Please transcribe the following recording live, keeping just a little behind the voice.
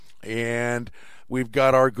And we've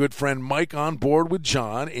got our good friend Mike on board with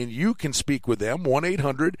John, and you can speak with them,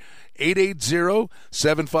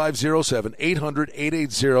 1-800-880-7507,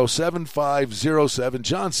 800-880-7507,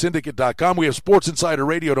 johnsyndicate.com. We have Sports Insider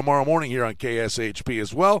Radio tomorrow morning here on KSHP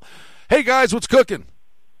as well. Hey, guys, what's cooking?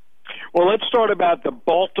 Well, let's start about the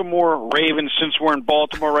Baltimore Ravens, since we're in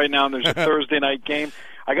Baltimore right now and there's a Thursday night game.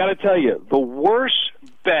 I got to tell you, the worst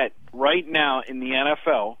bet right now in the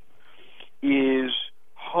NFL is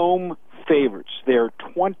home favorites. They're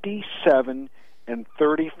 27-35,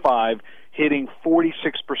 hitting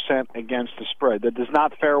 46% against the spread. That does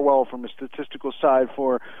not fare well from a statistical side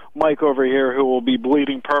for Mike over here, who will be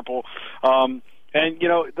bleeding purple. And,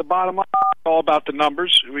 the bottom line is all about the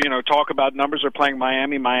numbers. Talk about numbers. They're playing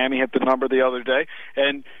Miami. Miami hit the number the other day.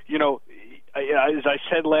 And, as I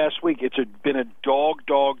said last week, it's been a dog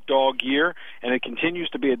year, and it continues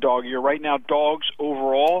to be a dog year. Right now, dogs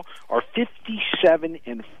overall are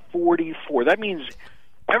 57-44. That means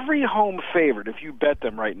every home favorite, if you bet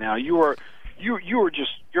them right now, you're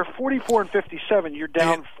 44-57. You're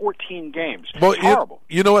down 14 games. Well, it's horrible.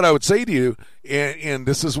 You know what I would say to you, and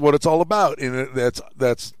this is what it's all about, and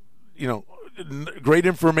that's great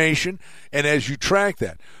information, and as you track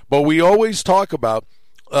that. But we always talk about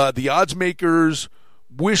the odds makers'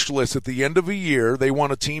 wish list at the end of a year. They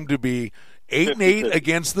want a team to be 8-8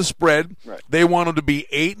 against the spread. Right. They want them to be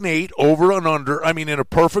 8-8 over and under. I mean, in a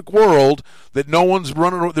perfect world, that no one's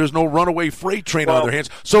running. There's no runaway freight train on their hands.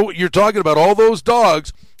 So you're talking about all those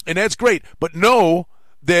dogs, and that's great. But know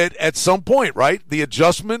that at some point, right, the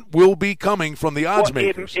adjustment will be coming from the odds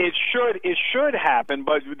makers. It should happen,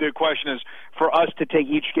 but the question is for us to take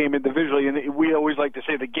each game individually. And we always like to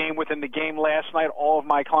say the game within the game last night, all of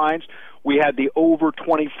my clients, we had the over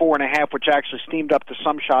 24.5, which actually steamed up to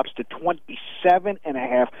some shops to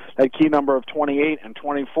 27.5, that key number of 28 and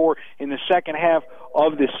 24 in the second half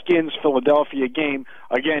of the Skins-Philadelphia game,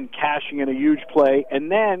 again, cashing in a huge play.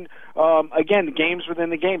 And then, again, games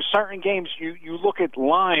within the game. Certain games, you look at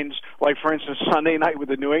lines, like, for instance, Sunday night with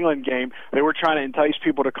the New England game, they were trying to entice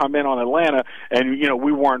people to come in on Atlanta, and,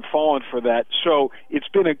 we weren't falling for that. So it's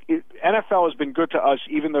been NFL has been good to us,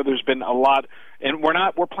 even though there's been a lot, and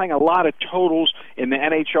we're playing a lot of totals in the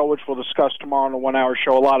NHL, which we'll discuss tomorrow on the 1 hour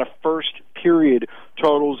show, a lot of first period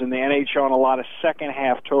totals in the NHL and a lot of second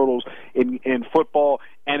half totals in football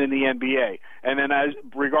and in the NBA. And then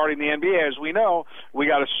regarding the NBA, as we know, we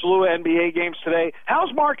got a slew of NBA games today.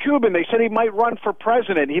 How's Mark Cuban? They said he might run for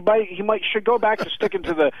president. He should go back to sticking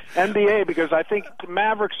to the NBA, because I think the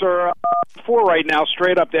Mavericks are 4 right now,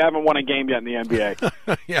 straight up. They haven't won a game yet in the NBA.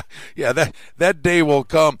 yeah, that day will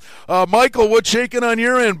come. Michael, what's shaking on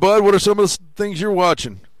your end, bud? What are some of the things you're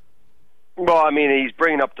watching? Well, I mean, he's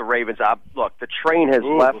bringing up the Ravens. Look, the train has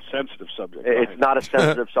left. A sensitive subject. It's not a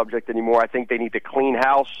sensitive subject anymore. I think they need to clean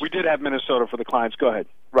house. We did have Minnesota for the clients. Go ahead.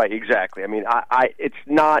 Right, exactly. I mean, it's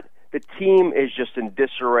not. The team is just in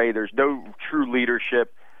disarray. There's no true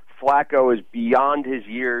leadership. Flacco is beyond his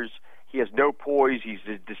years. He has no poise. His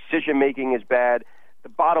decision-making is bad. The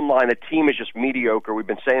bottom line, the team is just mediocre. We've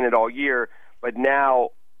been saying it all year. But now,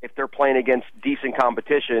 if they're playing against decent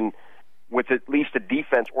competition with at least a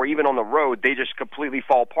defense, or even on the road, they just completely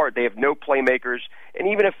fall apart. They have no playmakers. And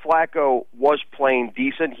even if Flacco was playing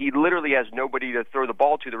decent, he literally has nobody to throw the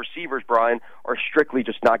ball to. The receivers, Brian, are strictly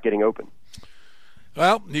just not getting open.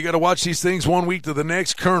 Well, you got to watch these things one week to the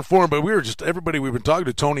next, current form. But everybody we've been talking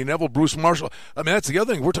to, Tony Neville, Bruce Marshall. I mean, that's the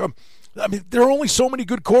other thing we're talking. I mean, there are only so many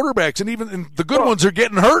good quarterbacks, and the good ones are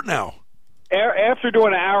getting hurt now. After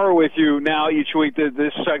doing an hour with you now each week,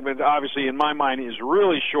 this segment, obviously, in my mind, is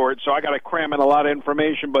really short, so I got to cram in a lot of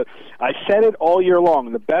information. But I said it all year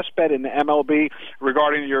long. The best bet in the MLB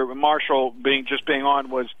regarding your Marshall being on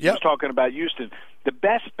was he was talking about Houston. The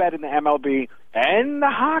best bet in the MLB and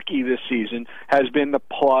the hockey this season has been the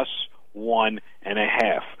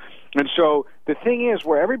 +1.5. And so the thing is,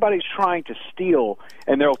 where everybody's trying to steal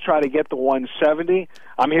and they'll try to get the 170,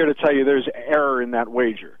 I'm here to tell you there's error in that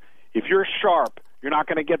wager. If you're sharp, you're not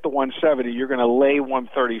going to get the 170. You're going to lay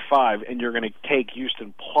 135, and you're going to take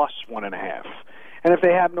Houston +1.5. And if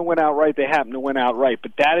they happen to win outright, they happen to win outright.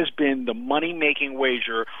 But that has been the money-making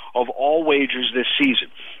wager of all wagers this season.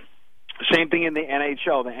 Same thing in the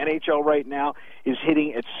NHL. The NHL right now is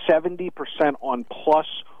hitting at 70% on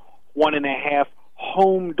 +1.5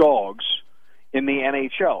 home dogs in the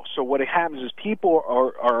NHL. So what happens is people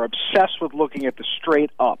are obsessed with looking at the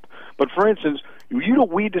straight up. But for instance,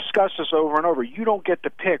 we discuss this over and over. You don't get to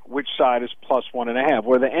pick which side is +1.5.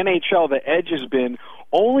 Where the NHL, the edge has been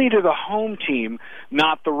only to the home team,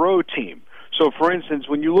 not the road team. So, for instance,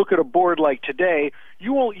 when you look at a board like today,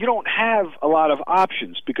 you don't have a lot of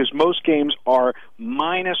options because most games are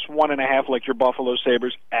 -1.5, like your Buffalo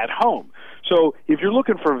Sabres at home. So if you're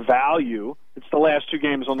looking for value, it's the last two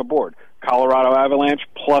games on the board. Colorado Avalanche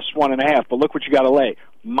 +1.5, but look what you got to lay,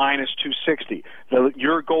 -260.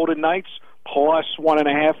 Your Golden Knights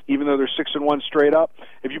 +1.5, even though they're 6-1 straight up.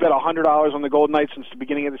 If you bet $100 on the Golden Knights since the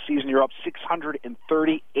beginning of the season, you're up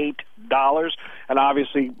 $638. And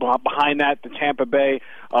obviously, behind that, the Tampa Bay.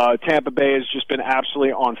 Tampa Bay has just been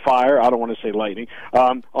absolutely on fire. I don't want to say lightning,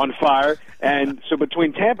 on fire. And so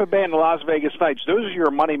between Tampa Bay and the Las Vegas Knights, those are your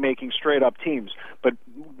money-making straight-up teams. But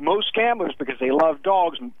most gamblers, because they love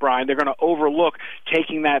dogs, Brian, they're going to overlook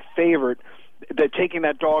taking that favorite. They're taking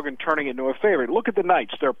that dog and turning it into a favorite. Look at the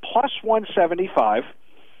Knights. They're +175.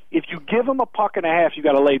 If you give them a $1.50, you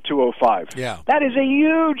got to lay 205. Yeah. That is a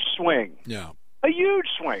huge swing. Yeah. A huge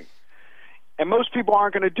swing. And most people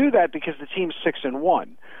aren't going to do that because the team's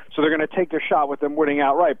 6-1. So they're going to take their shot with them winning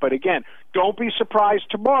outright. But again, don't be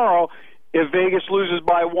surprised tomorrow if Vegas loses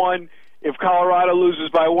by 1, if Colorado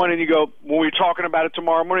loses by 1, and you go, when we're talking about it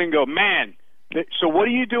tomorrow morning, you go, man. So what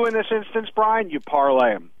do you do in this instance, Brian? You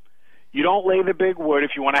parlay them. You don't lay the big wood.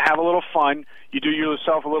 If you want to have a little fun, you do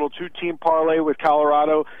yourself a little 2-team parlay with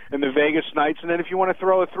Colorado and the Vegas Knights. And then if you want to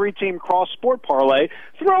throw a 3-team cross-sport parlay,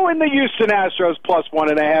 throw in the Houston Astros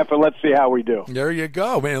 +1.5, and let's see how we do. There you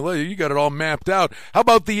go, man. You got it all mapped out. How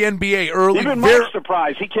about the NBA early? Even Mike's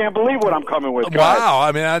surprised. He can't believe what I'm coming with, guys. Wow. I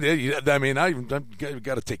I've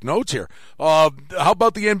got to take notes here. How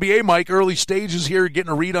about the NBA, Mike? Early stages here,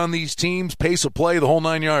 getting a read on these teams, pace of play, the whole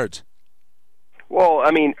 9 yards. Well,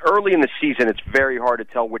 I mean, early in the season, it's very hard to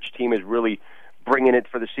tell which team is really bringing it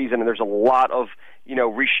for the season, and there's a lot of,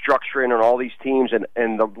 restructuring on all these teams,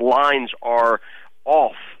 and the lines are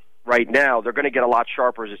off right now. They're going to get a lot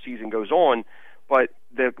sharper as the season goes on, but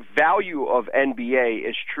the value of NBA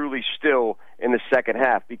is truly still in the second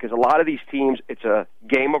half because a lot of these teams, it's a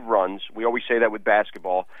game of runs. We always say that with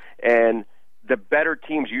basketball, and the better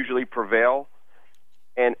teams usually prevail,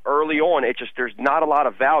 and early on, there's not a lot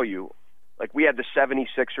of value. Like we had the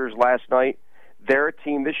 76ers last night. They're a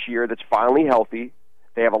team this year that's finally healthy.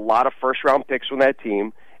 They have a lot of first-round picks on that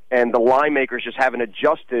team, and the line makers just haven't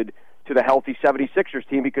adjusted to the healthy 76ers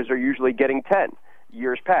team because they're usually getting 10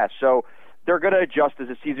 years past. So they're going to adjust as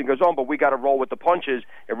the season goes on, but we got to roll with the punches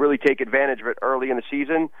and really take advantage of it early in the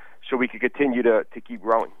season so we can continue to keep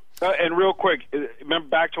growing. And real quick, remember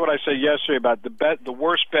back to what I said yesterday about the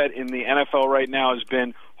worst bet in the NFL right now has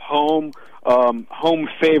been home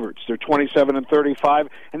favorites. They're 27-35,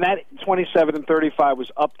 and that 27-35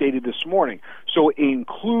 was updated this morning. So it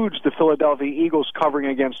includes the Philadelphia Eagles covering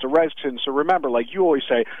against the Redskins. So remember, like you always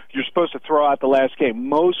say, you're supposed to throw out the last game.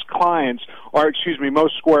 Most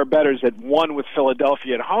square bettors that won with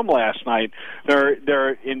Philadelphia at home last night,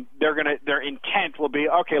 their intent will be,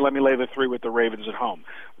 okay, let me lay the 3 with the Ravens at home.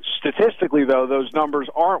 Statistically, though, those numbers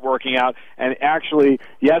aren't working out, and actually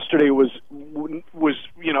yesterday was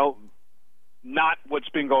not what's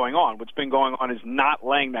been going on. What's been going on is not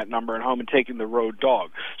laying that number at home and taking the road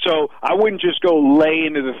dog. So I wouldn't just go lay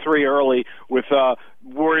into the 3 early with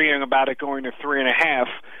worrying about it going to 3.5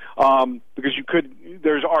 because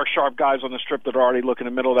there's our sharp guys on the strip that are already looking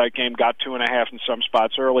in the middle of that game, got 2.5 in some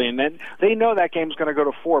spots early, and then they know that game's going to go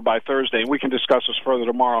to 4 by Thursday, and we can discuss this further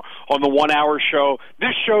tomorrow on the 1-hour show.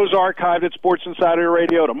 This show's archived at Sports Insider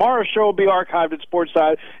Radio. Tomorrow's show will be archived at Sports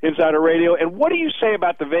Insider Radio. And what do you say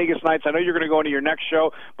about the Vegas Knights? I know you're going to go into your next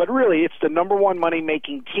show, but really it's the number one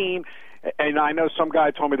money-making team, and I know some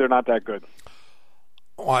guy told me they're not that good.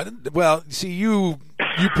 Well, see, you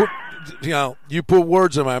put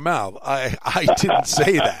words in my mouth. I didn't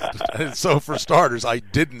say that. So for starters, I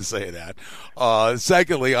didn't say that.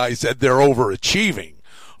 Secondly, I said they're overachieving.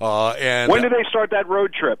 And when do they start that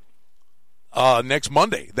road trip? Next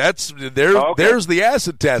Monday. There's the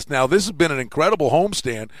acid test. Now, this has been an incredible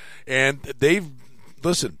homestand, and they've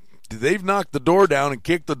knocked the door down and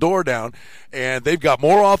kicked the door down, and they've got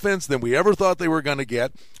more offense than we ever thought they were going to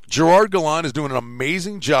get. Gerard Gallant is doing an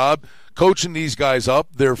amazing job coaching these guys up.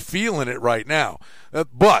 They're feeling it right now.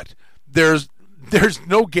 But there's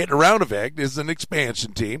no getting around of it. It's an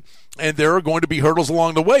expansion team, and there are going to be hurdles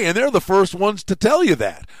along the way, and they're the first ones to tell you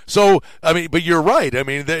that. So, but you're right.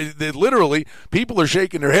 They literally, people are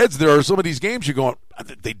shaking their heads. There are some of these games you're going,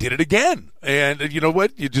 they did it again. And you know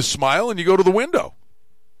what? You just smile and you go to the window.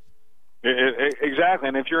 Exactly,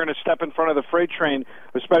 and if you're going to step in front of the freight train,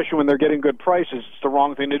 especially when they're getting good prices, it's the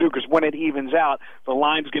wrong thing to do because when it evens out, the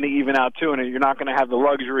line's going to even out too, and you're not going to have the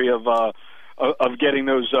luxury of of getting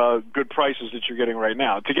those good prices that you're getting right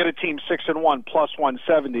now. To get a team 6-1 plus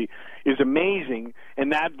 170 is amazing,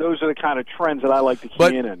 and those are the kind of trends that I like to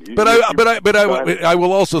key in. I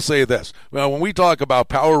will also say this: when we talk about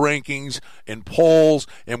power rankings and polls,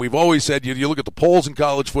 and we've always said you look at the polls in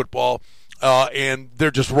college football. And they're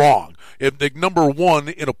just wrong. If the number one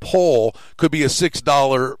in a poll could be a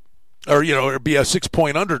 $6 or be a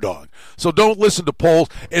 6-point underdog. So don't listen to polls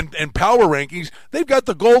and power rankings. They've got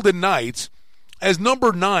the Golden Knights as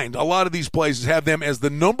number 9. A lot of these places have them as the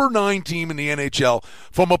number 9 team in the NHL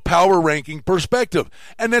from a power ranking perspective,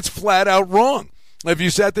 and that's flat out wrong. If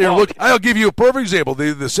you sat there and looked, I'll give you a perfect example.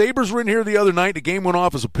 The Sabres were in here the other night. The game went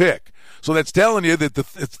off as a pick. So that's telling you that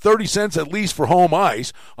it's 30 cents at least for home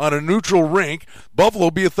ice on a neutral rink. Buffalo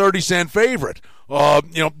will be a 30-cent favorite.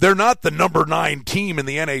 They're not the number 9 team in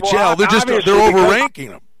the NHL. Well, they're overranking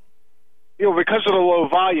them. Because of the low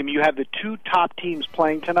volume, you have the 2 top teams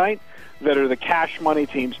playing tonight that are the cash money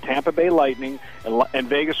teams, Tampa Bay Lightning and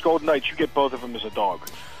Vegas Golden Knights. You get both of them as a dog.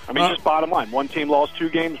 I mean, just bottom line. One team lost 2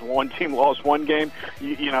 games. One team lost 1 game.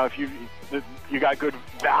 If you got good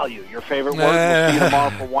value. Your favorite word. We'll see you tomorrow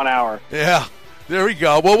for 1 hour. Yeah. There we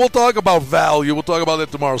go. Well, we'll talk about value. We'll talk about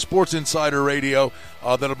that tomorrow. Sports Insider Radio.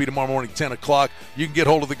 That'll be tomorrow morning, 10 o'clock. You can get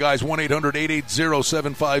hold of the guys,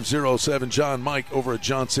 1-800-880-7507. John, Mike, over at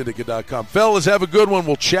johnsyndicate.com. Fellas, have a good one.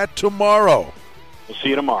 We'll chat tomorrow. We'll see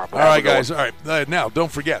you tomorrow. All right, guys. All right. Now,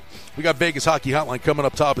 don't forget, we got Vegas Hockey Hotline coming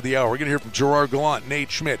up top of the hour. We're going to hear from Gerard Gallant, Nate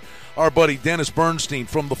Schmidt, our buddy Dennis Bernstein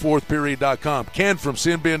from thefourthperiod.com, Ken from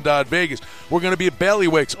Sinbin.Vegas. We're going to be at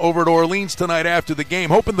Bailiwick's over at Orleans tonight after the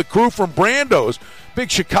game. Hoping the crew from Brando's, big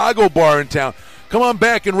Chicago bar in town, come on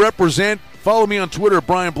back and represent. Follow me on Twitter,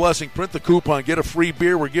 Brian Blessing. Print the coupon. Get a free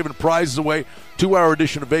beer. We're giving prizes away. 2-hour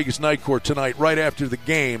edition of Vegas Night Court tonight, right after the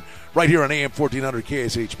game, right here on AM 1400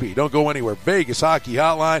 KSHP. Don't go anywhere. Vegas Hockey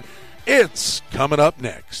Hotline. It's coming up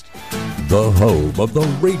next. The home of the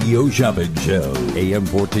Radio Shopping Show. AM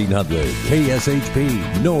 1400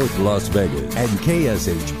 KSHP, North Las Vegas, and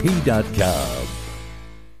KSHP.com.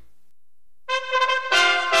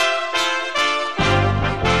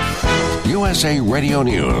 USA Radio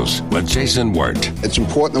News with Jason Wirt. It's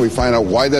important that we find out why that